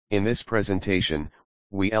In this presentation,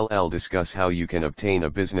 we'll discuss how you can obtain a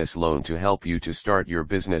business loan to help you to start your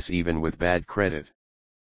business even with bad credit.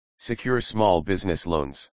 Secure small business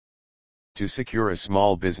loans. To secure a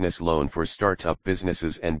small business loan for startup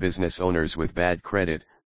businesses and business owners with bad credit,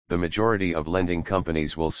 the majority of lending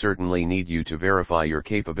companies will certainly need you to verify your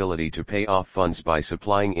capability to pay off funds by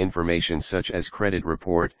supplying information such as credit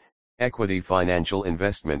report, equity financial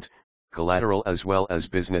investment, collateral as well as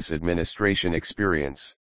business administration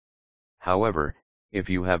experience. However,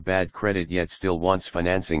 if you have bad credit yet still wants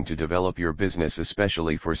financing to develop your business,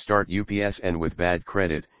 especially for startups and with bad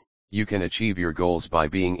credit, you can achieve your goals by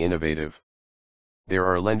being innovative. There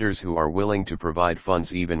are lenders who are willing to provide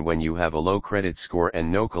funds even when you have a low credit score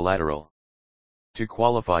and no collateral. To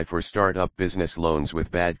qualify for startup business loans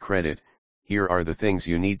with bad credit, here are the things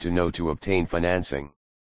you need to know to obtain financing.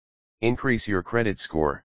 Increase your credit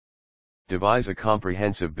score. Devise a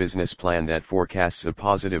comprehensive business plan that forecasts a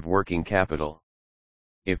positive working capital.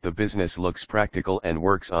 If the business looks practical and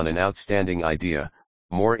works on an outstanding idea,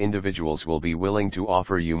 more individuals will be willing to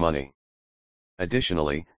offer you money.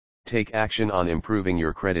 Additionally, take action on improving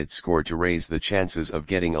your credit score to raise the chances of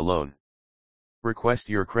getting a loan. Request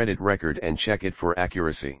your credit record and check it for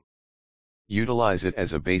accuracy. Utilize it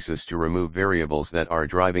as a basis to remove variables that are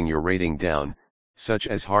driving your rating down, such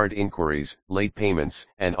as hard inquiries, late payments,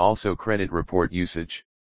 and also credit report usage.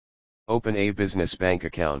 Open a business bank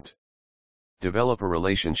account. Develop a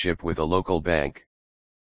relationship with a local bank.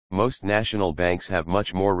 Most national banks have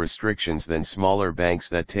much more restrictions than smaller banks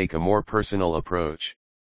that take a more personal approach.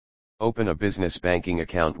 Open a business banking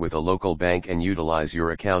account with a local bank and utilize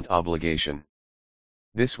your account obligation.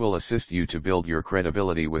 This will assist you to build your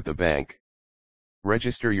credibility with the bank.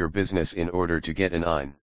 Register your business in order to get an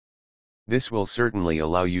IN. This will certainly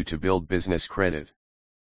allow you to build business credit.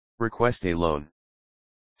 Request a loan.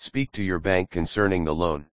 Speak to your bank concerning the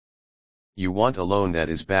loan. You want a loan that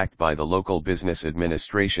is backed by the local business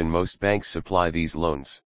administration. Most banks supply these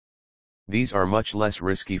loans. These are much less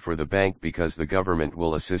risky for the bank because the government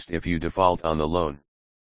will assist if you default on the loan.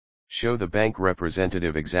 Show the bank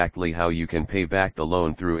representative exactly how you can pay back the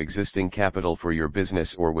loan through existing capital for your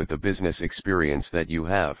business or with the business experience that you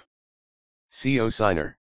have.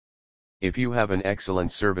 Co-signer. If you have an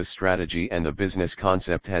excellent service strategy and the business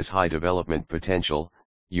concept has high development potential,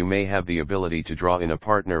 you may have the ability to draw in a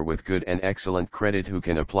partner with good and excellent credit who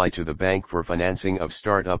can apply to the bank for financing of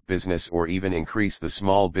startup business or even increase the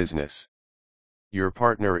small business. Your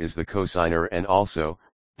partner is the co-signer, and also,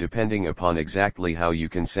 depending upon exactly how you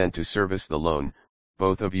consent to service the loan,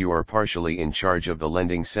 both of you are partially in charge of the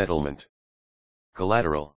lending settlement.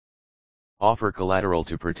 Collateral. Offer collateral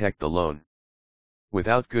to protect the loan.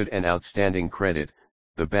 Without good and outstanding credit,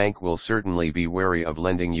 the bank will certainly be wary of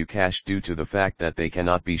lending you cash due to the fact that they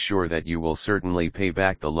cannot be sure that you will certainly pay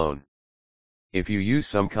back the loan. If you use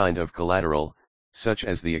some kind of collateral, such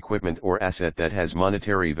as the equipment or asset that has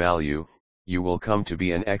monetary value, you will come to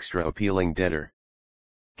be an extra appealing debtor.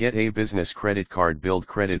 Get a business credit card. Build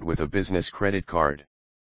credit with a business credit card.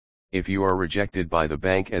 If you are rejected by the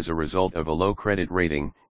bank as a result of a low credit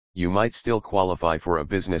rating, you might still qualify for a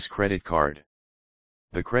business credit card.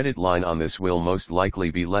 The credit line on this will most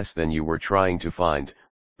likely be less than you were trying to find,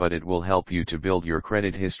 but it will help you to build your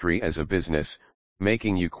credit history as a business,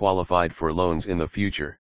 making you qualified for loans in the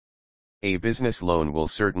future. A business loan will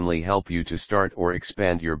certainly help you to start or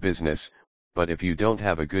expand your business, but if you don't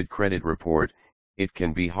have a good credit report, it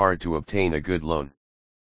can be hard to obtain a good loan.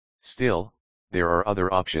 Still, there are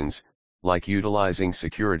other options, like utilizing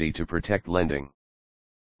security to protect lending.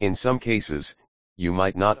 In some cases, you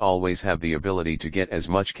might not always have the ability to get as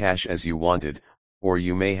much cash as you wanted, or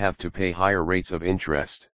you may have to pay higher rates of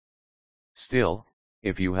interest. Still,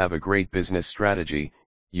 if you have a great business strategy,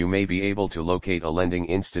 you may be able to locate a lending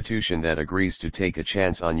institution that agrees to take a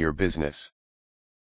chance on your business.